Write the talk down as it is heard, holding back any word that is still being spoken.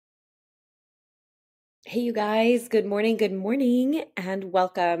Hey, you guys, good morning, and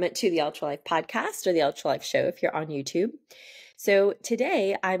welcome to the Ultra Life Podcast or the Ultra Life Show if you're on YouTube. So,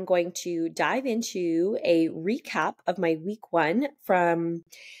 today I'm going to dive into a recap of my week one from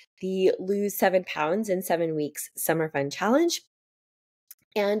the Lose 7 Pounds in 7 Weeks Summer Fun Challenge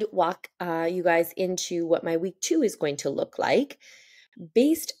and walk you guys into what my week two is going to look like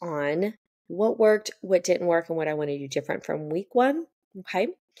based on what worked, what didn't work, and what I want to do different from week one. Okay.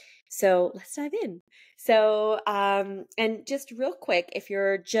 So let's dive in. And just real quick, if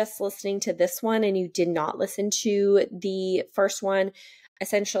you're just listening to this one and you did not listen to the first one,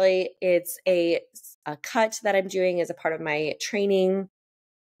 essentially it's a cut that I'm doing as a part of my training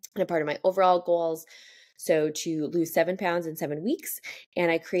and a part of my overall goals. So to lose 7 pounds in 7 weeks. And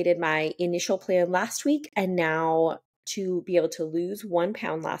I created my initial plan last week and now to be able to lose 1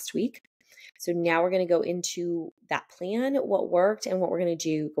 pound last week. So now we're going to go into that plan, what worked, and what we're going to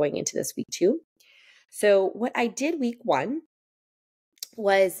do going into this week two. So, what I did week one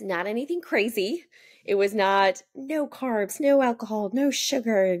was not anything crazy. It was not no carbs, no alcohol, no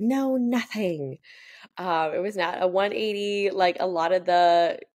sugar, no nothing. It was not a 180 like a lot of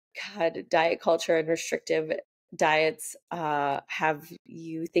the diet culture and restrictive diets have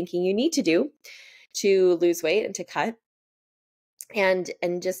you thinking you need to do to lose weight and to cut. And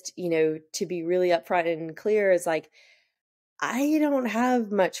just, to be really upfront and clear is like, I don't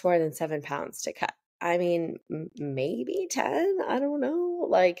have much more than 7 pounds to cut. I mean, maybe 10. I don't know.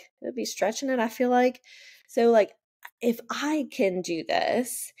 Like, it'd be stretching it, I feel like. So, like, if I can do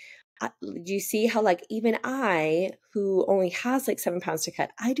this, do you see how, like, even I, who only has like 7 pounds to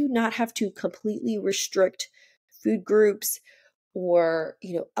cut, I do not have to completely restrict food groups or,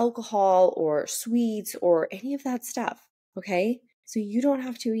 alcohol or sweets or any of that stuff. Okay. So you don't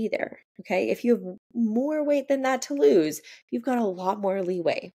have to either. Okay. If you have more weight than that to lose, you've got a lot more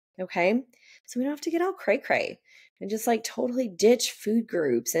leeway. Okay. So we don't have to get all cray cray and just like totally ditch food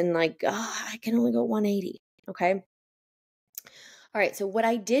groups and like, I can only go 180. Okay. All right. So what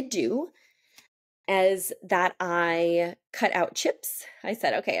I did do is that I cut out chips. I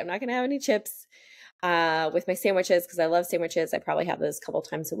said, okay, I'm not going to have any chips with my sandwiches because I love sandwiches. I probably have those a couple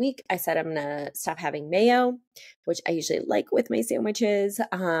times a week. I said I'm going to stop having mayo, which I usually like with my sandwiches.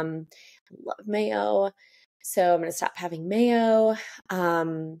 I love mayo. So I'm going to stop having mayo.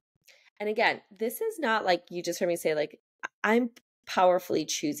 And again, this is not like you just heard me say, like, I'm powerfully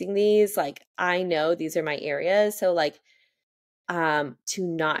choosing these. Like, I know these are my areas. So, like, to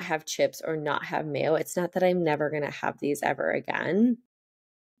not have chips or not have mayo, it's not that I'm never going to have these ever again.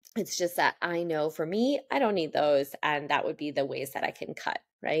 It's just that I know for me, I don't need those. And that would be the ways that I can cut,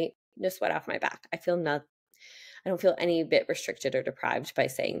 right? No sweat off my back. I don't feel any bit restricted or deprived by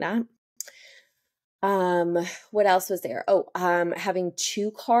saying that. What else was there? Oh, having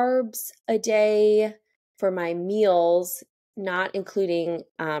 2 carbs a day for my meals, not including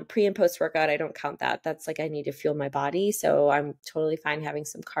pre and post workout. I don't count that. That's like I need to fuel my body. So I'm totally fine having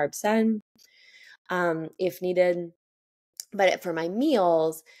some carbs then, if needed. But for my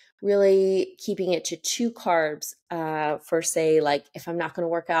meals, really keeping it to 2 carbs for, say, like if I'm not going to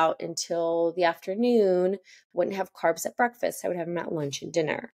work out until the afternoon, I wouldn't have carbs at breakfast. I would have them at lunch and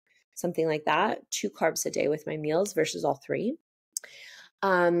dinner, something like that. 2 carbs a day with my meals versus all three.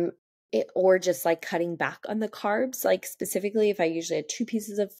 Or just like cutting back on the carbs. Like specifically, if I usually had 2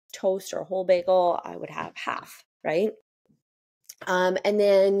 pieces of toast or a whole bagel, I would have half, right? And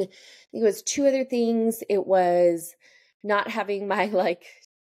then I think it was 2 other things. It was not having my like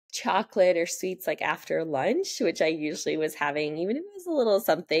chocolate or sweets like after lunch, which I usually was having, even if it was a little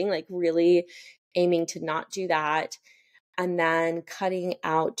something, like really aiming to not do that. And then cutting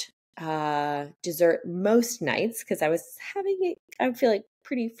out dessert most nights because I was having it, I feel like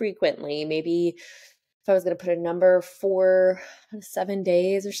pretty frequently, maybe if I was going to put a number, 4 out of 7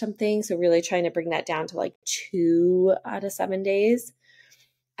 days or something. So really trying to bring that down to like 2 out of 7 days.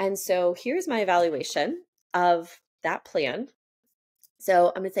 And so here's my evaluation of that plan. So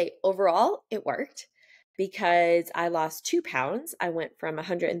I'm going to say overall, it worked because I lost 2 pounds. I went from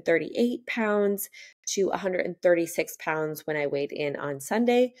 138 pounds to 136 pounds when I weighed in on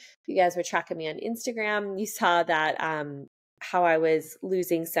Sunday. If you guys were tracking me on Instagram, you saw that how I was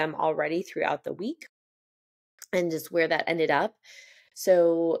losing some already throughout the week and just where that ended up.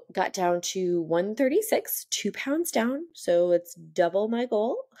 So got down to 136, 2 pounds down. So it's double my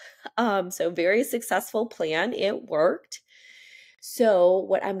goal. So very successful plan. It worked. So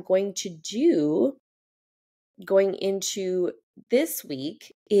what I'm going to do going into this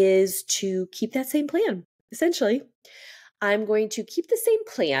week is to keep that same plan. Essentially, I'm going to keep the same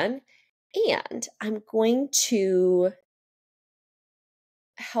plan and I'm going to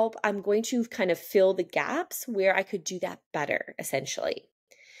I'm going to kind of fill the gaps where I could do that better, essentially.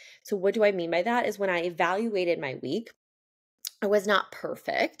 So what do I mean by that is when I evaluated my week, I was not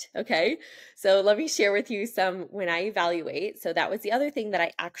perfect. Okay. So let me share with you some when I evaluate. So that was the other thing that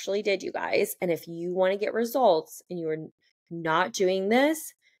I actually did, you guys. And if you want to get results and you are not doing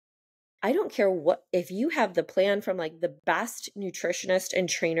this, I don't care what, if you have the plan from like the best nutritionist and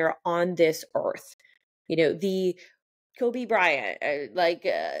trainer on this earth, the Kobe Bryant,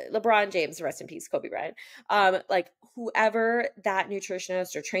 LeBron James, rest in peace, Kobe Bryant. Like whoever that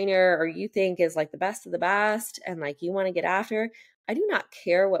nutritionist or trainer or you think is like the best of the best and like you want to get after, I do not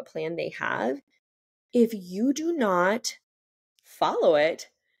care what plan they have. If you do not follow it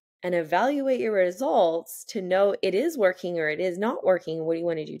and evaluate your results to know it is working or it is not working, what do you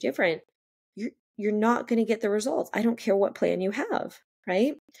want to do different? You're not going to get the results. I don't care what plan you have,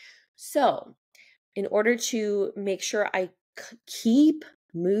 right? So in order to make sure I keep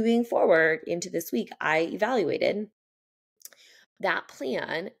moving forward into this week, I evaluated that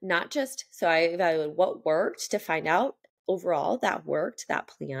plan, not just, so I evaluated what worked to find out overall that worked, that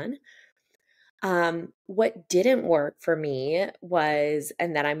plan. What didn't work for me was,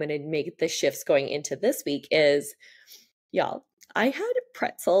 and then I'm going to make the shifts going into this week is, y'all, I had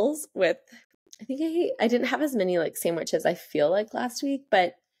pretzels with, I didn't have as many like sandwiches I feel like last week,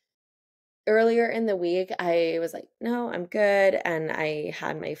 but earlier in the week, I was like, no, I'm good. And I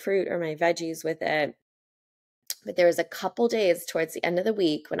had my fruit or my veggies with it. But there was a couple days towards the end of the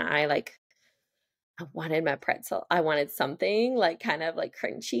week when I wanted my pretzel. I wanted something like kind of like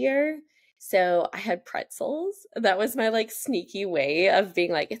crunchier. So I had pretzels. That was my like sneaky way of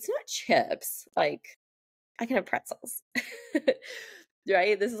being like, it's not chips. Like I can have pretzels.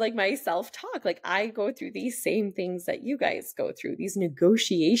 Right? This is like my self-talk. Like I go through these same things that you guys go through, these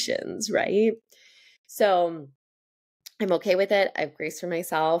negotiations, right? So I'm okay with it. I have grace for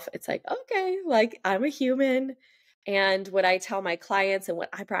myself. It's like, okay, like I'm a human. And what I tell my clients and what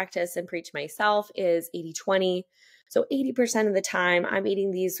I practice and preach myself is 80-20. So 80% of the time, I'm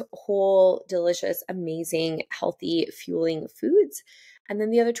eating these whole, delicious, amazing, healthy, fueling foods. And then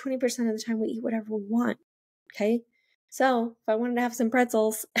the other 20% of the time, we eat whatever we want. Okay. So if I wanted to have some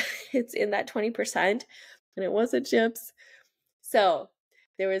pretzels, it's in that 20%, and it wasn't chips. So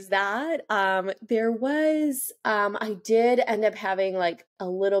there was that. I did end up having like a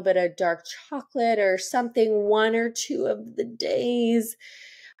little bit of dark chocolate or something one or two of the days.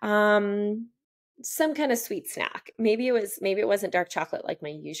 Some kind of sweet snack. Maybe it wasn't dark chocolate like my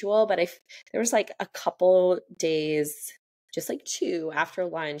usual, but there was like a couple days, just like two after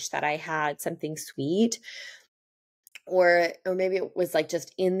lunch that I had something sweet. Or maybe it was like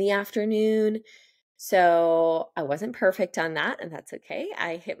just in the afternoon. So I wasn't perfect on that, and that's okay.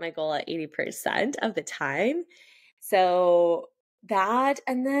 I hit my goal at 80% of the time. So that,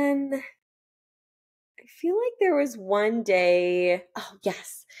 and then I feel like there was one day, oh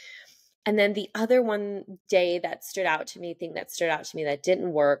yes. And then the other one day that stood out to me, that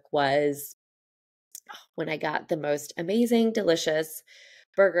didn't work was when I got the most amazing, delicious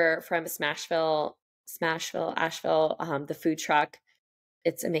burger from Asheville, the food truck.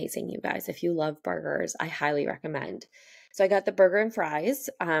 It's amazing, you guys. If you love burgers, I highly recommend. So I got the burger and fries.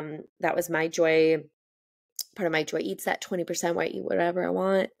 That was my joy. Part of my joy eats that 20% where I eat whatever I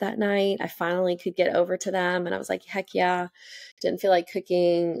want that night. I finally could get over to them and I was like, heck yeah. Didn't feel like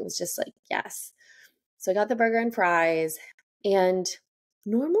cooking. It was just like, yes. So I got the burger and fries, and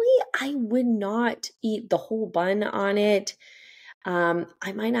normally I would not eat the whole bun on it.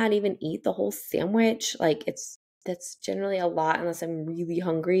 I might not even eat the whole sandwich. That's generally a lot unless I'm really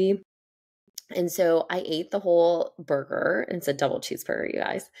hungry. And so I ate the whole burger, and it's a double cheeseburger, you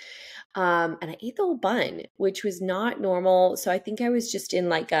guys. And I ate the whole bun, which was not normal. So I think I was just in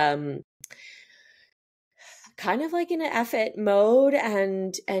like kind of like in an effort mode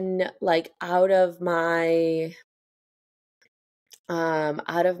and like out of my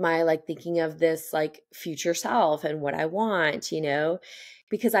like thinking of this like future self and what I want,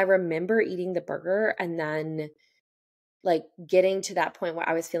 because I remember eating the burger and then like getting to that point where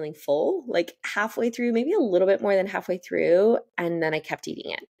I was feeling full, like halfway through, maybe a little bit more than halfway through, and then I kept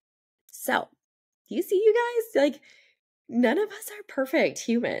eating it. So, you see, you guys, like none of us are perfect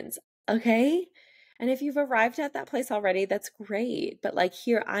humans, okay? And if you've arrived at that place already, that's great. But like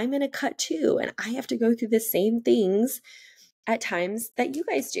here, I'm in a cut too, and I have to go through the same things at times that you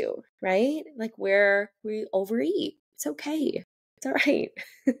guys do, right? Like where we overeat. It's okay. It's all right.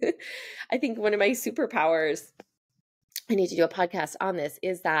 I think one of my superpowers, I need to do a podcast on this,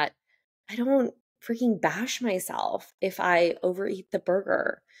 is that I don't freaking bash myself if I overeat the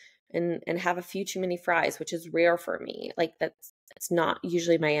burger and have a few too many fries, which is rare for me. Like that's It's not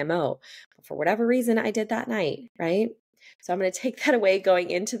usually my MO. But for whatever reason, I did that night, right? So I'm going to take that away going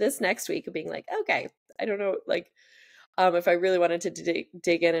into this next week of being like, okay, I don't know, like, if I really wanted to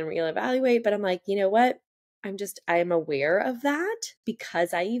dig in and reevaluate, but I'm like, you know what? I am aware of that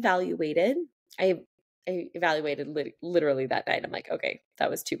because I evaluated. I evaluated literally that night. I'm like, okay,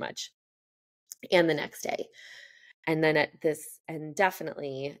 that was too much. And the next day. And then and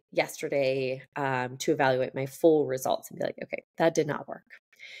definitely yesterday, to evaluate my full results and be like, okay, that did not work.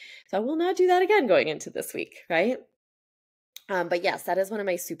 So I will not do that again going into this week, right? But yes, that is one of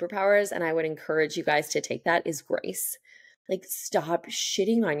my superpowers. And I would encourage you guys to take that is grace. Like, stop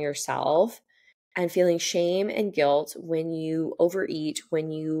shitting on yourself and feeling shame and guilt when you overeat,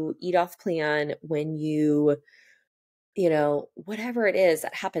 when you eat off plan, when whatever it is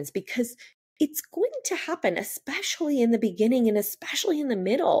that happens, because it's going to happen, especially in the beginning and especially in the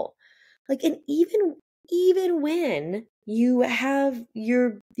middle. Like, and even when you have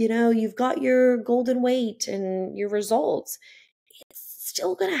you've got your golden weight and your results, it's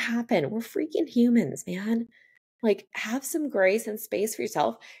still going to happen. We're freaking humans, man. Like, have some grace and space for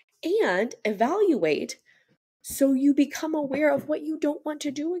yourself and evaluate so you become aware of what you don't want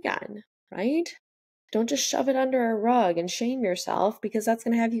to do again, right? Don't just shove it under a rug and shame yourself, because that's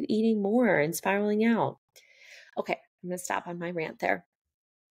going to have you eating more and spiraling out. Okay, I'm going to stop on my rant there.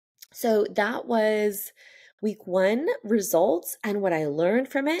 So that was week 1 results and what I learned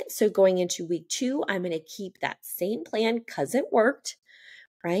from it. So going into week 2, I'm going to keep that same plan because it worked,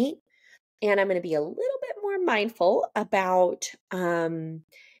 right? And I'm going to be a little bit more mindful about,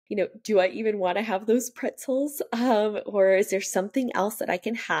 do I even want to have those pretzels? Or is there something else that I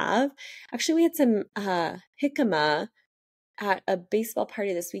can have? Actually, we had some jicama at a baseball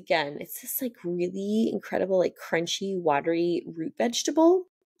party this weekend. It's this like really incredible, like crunchy, watery root vegetable.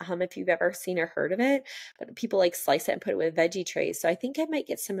 If you've ever seen or heard of it, but people like slice it and put it with veggie trays. So I think I might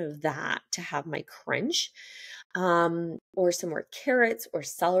get some of that to have my crunch, or some more carrots or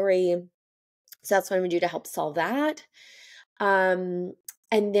celery. So that's what I'm going to do to help solve that. And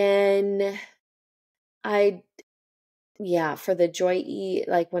then for the joy eat,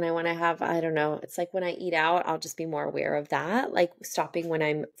 like when I want to have, I don't know, it's like when I eat out, I'll just be more aware of that, like stopping when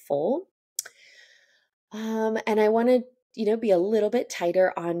I'm full. And I want to, be a little bit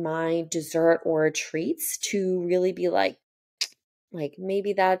tighter on my dessert or treats to really be like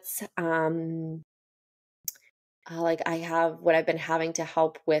maybe that's, like I have what I've been having to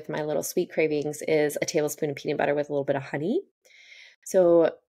help with my little sweet cravings is a tablespoon of peanut butter with a little bit of honey.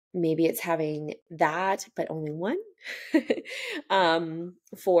 So maybe it's having that, but only one,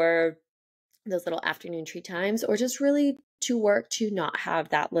 for those little afternoon treat times, or just really to work to not have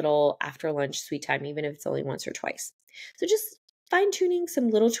that little after lunch sweet time, even if it's only once or twice. So just fine tuning some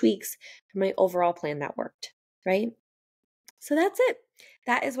little tweaks for my overall plan that worked, right? So that's it.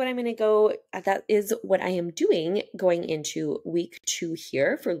 That is what I'm going to go. That is what I am doing going into week 2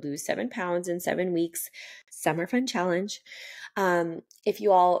 here for Lose 7 Pounds in 7 Weeks Summer Fun Challenge. If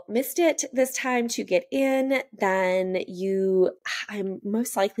you all missed it this time to get in, then I'm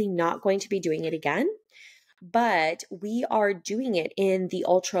most likely not going to be doing it again. But we are doing it in the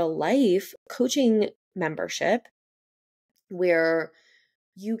Ultra Life coaching membership, where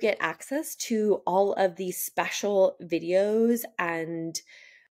you get access to all of these special videos and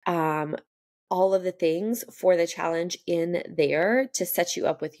all of the things for the challenge in there to set you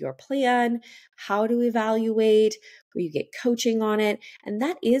up with your plan, how to evaluate, where you get coaching on it. And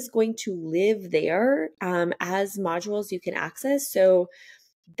that is going to live there as modules you can access. So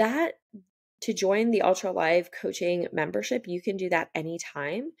that to join the Ultra Live coaching membership, you can do that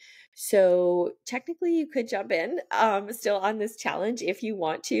anytime. So technically you could jump in still on this challenge if you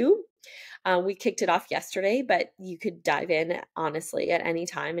want to. We kicked it off yesterday, but you could dive in honestly at any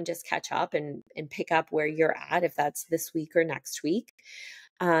time and just catch up and pick up where you're at, if that's this week or next week.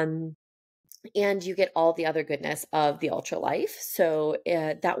 And you get all the other goodness of the Ultra Life. So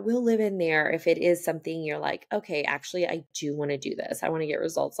that will live in there if it is something you're like, okay, actually, I do want to do this. I want to get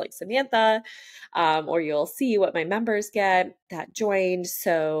results like Samantha, or you'll see what my members get that joined.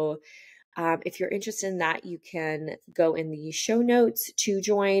 So if you're interested in that, you can go in the show notes to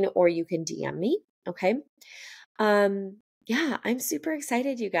join, or you can DM me. Okay. I'm super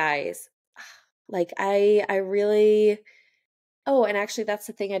excited, you guys. Like I really, oh, and actually that's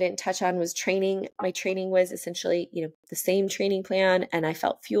the thing I didn't touch on was training. My training was essentially, the same training plan, and I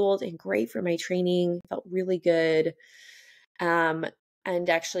felt fueled and great for my training, felt really good. And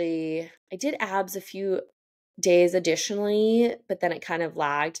actually I did abs a few days additionally, but then it kind of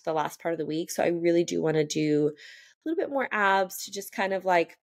lagged the last part of the week. So I really do want to do a little bit more abs to just kind of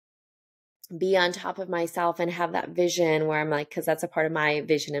like be on top of myself and have that vision where I'm like, because that's a part of my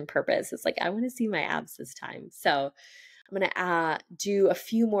vision and purpose. It's like, I want to see my abs this time. So I'm going to do a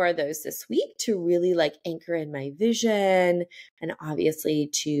few more of those this week to really like anchor in my vision and obviously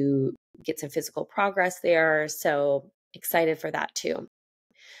to get some physical progress there. So excited for that too.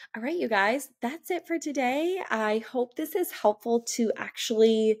 All right, you guys, that's it for today. I hope this is helpful to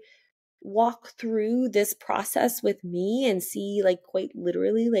actually walk through this process with me and see like quite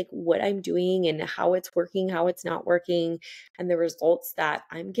literally like what I'm doing and how it's working, how it's not working, and the results that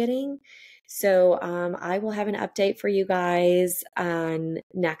I'm getting. So I will have an update for you guys on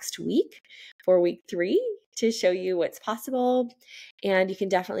next week for week 3 to show you what's possible. And you can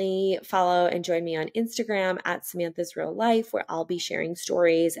definitely follow and join me on Instagram at Samantha's Real Life, where I'll be sharing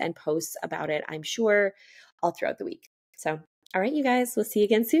stories and posts about it, I'm sure, all throughout the week. So, all right, you guys, we'll see you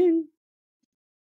again soon.